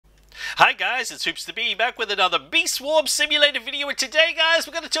Hi guys, it's Hoops the Bee back with another Bee Swarm Simulator video, and today guys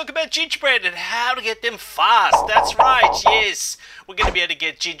we're going to talk about gingerbread and how to get them fast. That's right, yes, we're going to be able to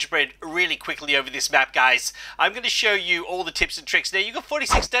get gingerbread really quickly over this map guys. I'm going to show you all the tips and tricks. Now you've got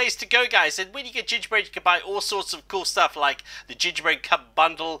 46 days to go guys, and when you get gingerbread you can buy all sorts of cool stuff like the gingerbread cup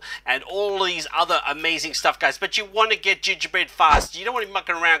bundle and all these other amazing stuff guys, but you want to get gingerbread fast. You don't want to be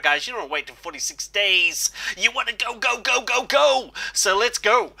mucking around guys, you don't want to wait till 46 days. You want to go. So let's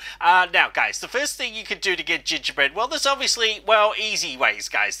go. Now guys, the first thing you can do to get gingerbread, well there's obviously, easy ways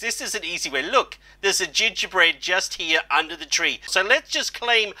guys. This is an easy way. Look, there's a gingerbread just here under the tree. So let's just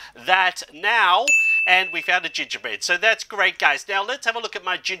claim that now, and we found a gingerbread. So that's great guys. Now let's have a look at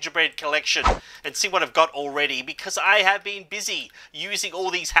my gingerbread collection and see what I've got already, because I have been busy using all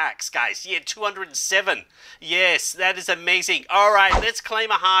these hacks guys. Yeah, 207. Yes, that is amazing. Alright, let's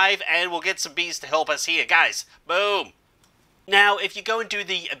claim a hive and we'll get some bees to help us here guys. Boom. Now, if you go and do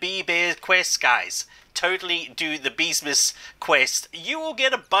the Bee Bear quests, guys, totally do the BEESMAS quest, you will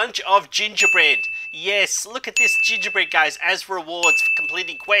get a bunch of gingerbread. Yes, look at this gingerbread, guys, as rewards for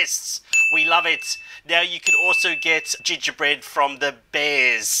completing quests. We love it. Now, you can also get gingerbread from the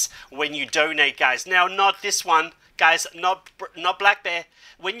bears when you donate, guys. Now, not this one, guys, not Black Bear.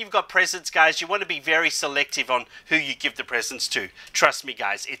 When you've got presents, guys, you want to be very selective on who you give the presents to. Trust me,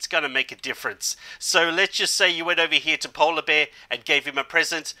 guys, it's going to make a difference. So let's just say you went over here to Polar Bear and gave him a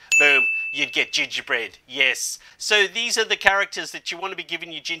present. Boom, you'd get gingerbread. Yes. So these are the characters that you want to be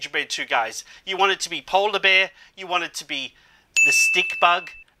giving your gingerbread to, guys. You want it to be Polar Bear. You want it to be the Stick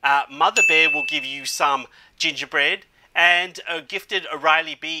Bug. Mother Bear will give you some gingerbread. And a gifted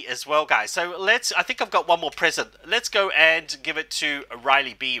Riley B as well, guys. So I think I've got one more present. Let's go and give it to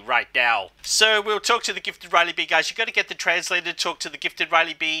Riley B right now. So we'll talk to the gifted Riley B, guys. You've got to get the translator to talk to the gifted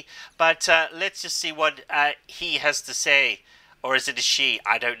Riley B. But let's just see what he has to say. Or is it a she?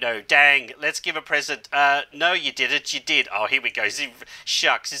 I don't know. Dang, let's give a present. No, you didn't. You did. Oh, here we go.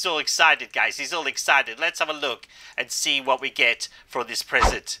 Shucks, he's all excited, guys. He's all excited. Let's have a look and see what we get for this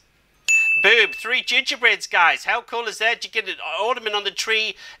present. Boom, 3 gingerbreads, guys. How cool is that? You get an ornament on the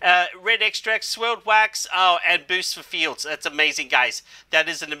tree, red extract, swirled wax, and boost for fields. That's amazing, guys. That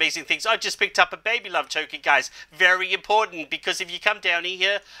is an amazing thing. So I just picked up a baby love token, guys. Very important, because if you come down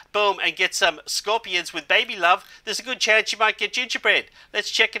here, boom, and get some scorpions with baby love, there's a good chance you might get gingerbread. Let's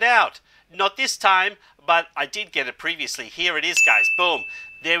check it out. Not this time, but I did get it previously. Here it is, guys. Boom.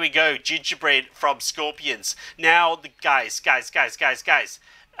 There we go. Gingerbread from scorpions. Now, guys.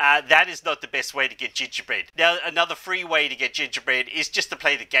 That is not the best way to get gingerbread. Now, another free way to get gingerbread is just to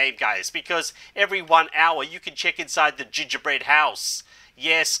play the game, guys, because every 1 hour you can check inside the gingerbread house.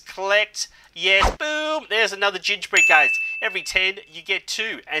 Yes, collect. Yes, boom. There's another gingerbread, guys. Every 10, you get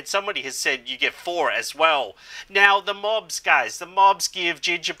 2. And somebody has said you get 4 as well. Now, the mobs, guys. The mobs give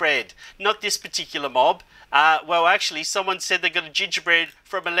gingerbread. Not this particular mob. Well, actually, someone said they got a gingerbread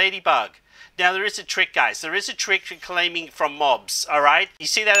from a ladybug. Now, there is a trick, guys. There is a trick for claiming from mobs, alright? You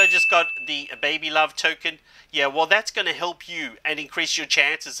see that I just got the baby love token? Yeah, well, that's going to help you and increase your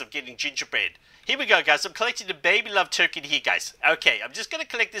chances of getting gingerbread. Here we go, guys. I'm collecting the baby love token here, guys. Okay, I'm just going to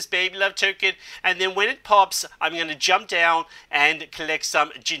collect this baby love token, and then when it pops, I'm going to jump down and collect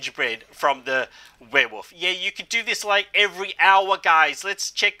some gingerbread from the werewolf. Yeah, you can do this like every hour, guys.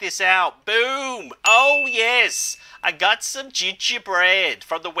 Let's check this out. Boom! Oh, yes! I got some gingerbread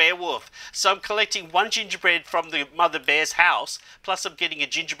from the werewolf. So I'm collecting 1 gingerbread from the mother bear's house, plus I'm getting a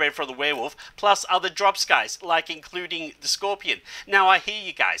gingerbread from the werewolf, plus other drops, guys, like including the scorpion. Now, I hear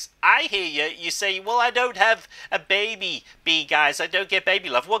you guys. I hear you. You say, well, I don't have a baby bee, guys. I don't get baby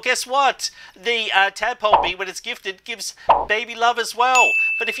love. Well, guess what? The tadpole bee, when it's gifted, gives baby love as well.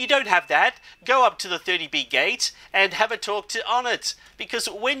 But if you don't have that, go up to the 30 bee gate and have a talk to on it. Because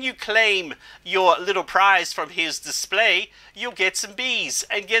when you claim your little prize from his display, you'll get some bees.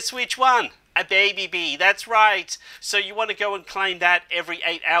 And guess which one? A baby bee. That's right. So you want to go and claim that every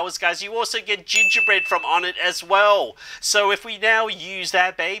 8 hours, guys. You also get gingerbread from on it as well. So if we now use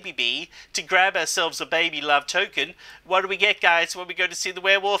that baby bee to grab ourselves a baby love token, what do we get, guys, when we go to see the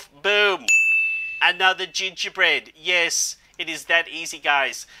werewolf? Boom. Another gingerbread. Yes. It is that easy,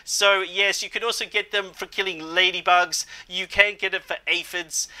 guys. So, yes, you can also get them for killing ladybugs. You can get it for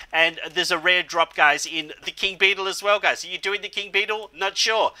aphids. And there's a rare drop, guys, in the king beetle as well, guys. Are you doing the king beetle? Not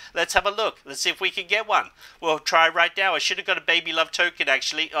sure. Let's have a look. Let's see if we can get one. We'll try right now. I should have got a baby love token,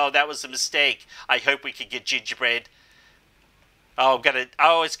 actually. Oh, that was a mistake. I hope we can get gingerbread. Oh,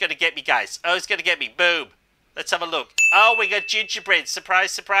 it's going to get me, guys. Oh, it's going to get me. Boom. Let's have a look. Oh, we got gingerbread.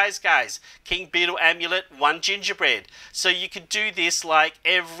 Surprise, surprise, guys. King Beetle Amulet, 1 gingerbread. So you can do this like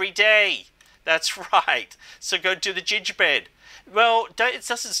every day. That's right. So go do the gingerbread. Well, it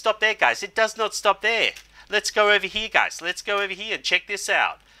doesn't stop there, guys. It does not stop there. Let's go over here, guys. Let's go over here and check this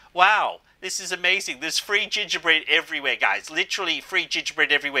out. Wow, this is amazing. There's free gingerbread everywhere, guys. Literally free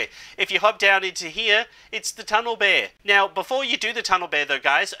gingerbread everywhere. If you hop down into here, it's the tunnel bear. Now, before you do the tunnel bear, though,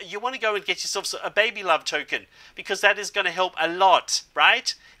 guys, you want to go and get yourself a baby love token, because that is going to help a lot,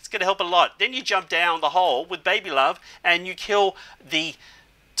 right? It's going to help a lot. Then you jump down the hole with baby love and you kill the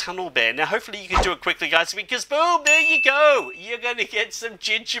tunnel bear. Now, hopefully you can do it quickly, guys, because boom, there you go. You're going to get some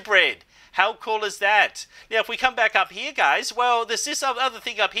gingerbread. How cool is that? Now, if we come back up here, guys, well, there's this other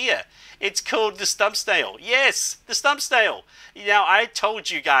thing up here. It's called the stump snail. Yes, the stump snail. Now, I told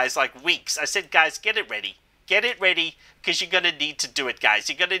you guys like weeks. I said, guys, get it ready. Get it ready, because you're going to need to do it, guys.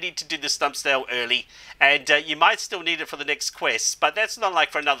 You're going to need to do the stump snail early, and you might still need it for the next quest, but that's not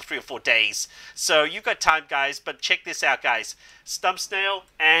like for another 3 or 4 days. So you've got time, guys, but check this out, guys. Stump snail,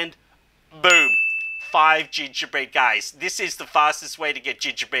 and boom. 5 gingerbread, guys. This is the fastest way to get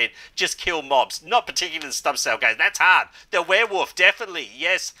gingerbread. Just kill mobs. Not particularly the stump snail, guys. That's hard. The werewolf, definitely.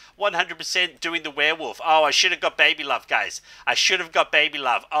 Yes, 100% doing the werewolf. Oh, I should have got baby love, guys. I should have got baby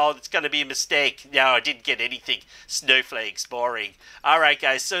love. Oh, it's going to be a mistake. No, I didn't get anything. Snowflakes, boring. Alright,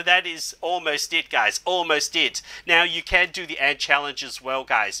 guys. So that is almost it, guys. Almost it. Now, you can do the ant challenge as well,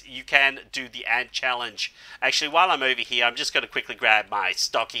 guys. You can do the ant challenge. Actually, while I'm over here, I'm just going to quickly grab my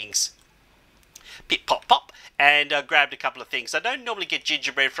stockings. Pip, pop, pop, and grabbed a couple of things. I don't normally get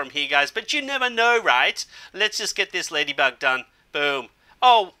gingerbread from here, guys, but you never know, right? Let's just get this ladybug done. Boom.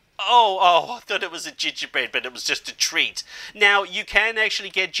 Oh, I thought it was a gingerbread, but it was just a treat. Now, you can actually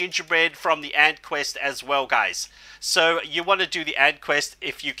get gingerbread from the ant quest as well, guys. So, you want to do the ant quest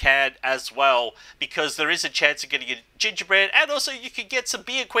if you can as well, because there is a chance you're going to get gingerbread, and also you can get some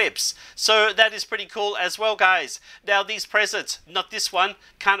beer quips. So, that is pretty cool as well, guys. Now, these presents, not this one,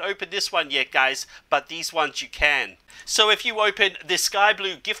 can't open this one yet, guys, but these ones you can. So, if you open the sky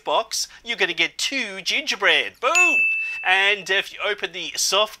blue gift box, you're going to get 2 gingerbread. Boom! And if you open the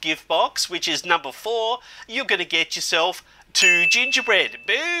soft gift box, which is number 4, you're going to get yourself 2 gingerbread.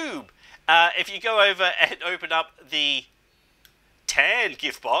 Boom! If you go over and open up the tan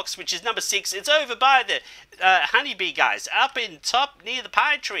gift box, which is number 6, it's over by the honeybee, guys, up in top near the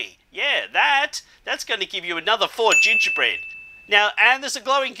pine tree. Yeah, that's going to give you another 4 gingerbread. Now, and there's a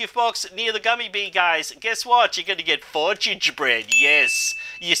glowing gift box near the gummy bee, guys. Guess what? You're going to get 4 gingerbread. Yes.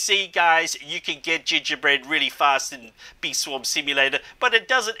 You see, guys, you can get gingerbread really fast in Bee Swarm Simulator, but it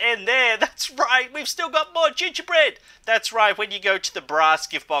doesn't end there. That's right. We've still got more gingerbread. That's right. When you go to the brass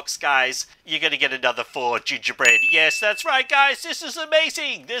gift box, guys, you're going to get another 4 gingerbread. Yes, that's right, guys. This is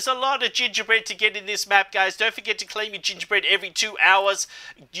amazing. There's a lot of gingerbread to get in this map, guys. Don't forget to claim your gingerbread every 2 hours.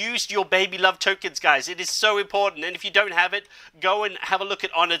 Use your baby love tokens, guys. It is so important. And if you don't have it, go and have a look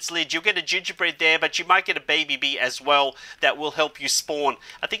at on its lid. You'll get a gingerbread there, but you might get a baby bee as well that will help you spawn.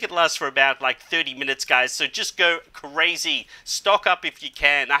 I think it lasts for about like 30 minutes, guys, so just go crazy. Stock up if you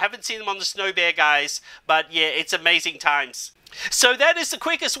can. I haven't seen them on the snow bear, guys, but yeah, it's amazing times. So that is the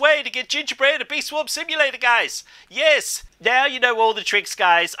quickest way to get gingerbread at Bee Swarm Simulator, guys. Yes, now you know all the tricks,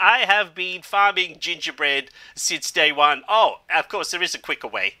 guys. I have been farming gingerbread since day 1. Oh, of course, there is a quicker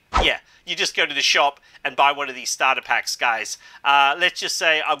way. Yeah, you just go to the shop and buy one of these starter packs, guys. Let's just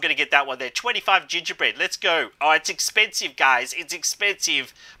say I'm going to get that one there. 25 gingerbread. Let's go. Oh, it's expensive, guys. It's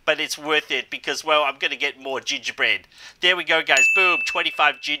expensive, but it's worth it because, well, I'm going to get more gingerbread. There we go, guys. Boom,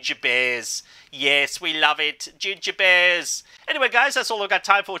 25 ginger bears. Yes, we love it. Ginger bears. Anyway, guys, that's all I've got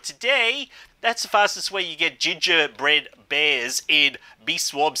time for today. That's the fastest way you get gingerbread bears in Bee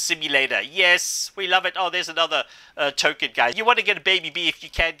Swarm Simulator. Yes, we love it. Oh, there's another token, guys. You want to get a baby bee if you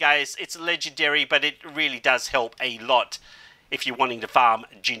can, guys. It's legendary, but it really does help a lot if you're wanting to farm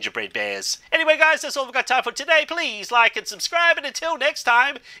gingerbread bears. Anyway, guys, that's all we've got time for today. Please like and subscribe, and until next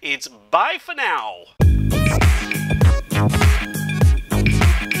time, it's bye for now.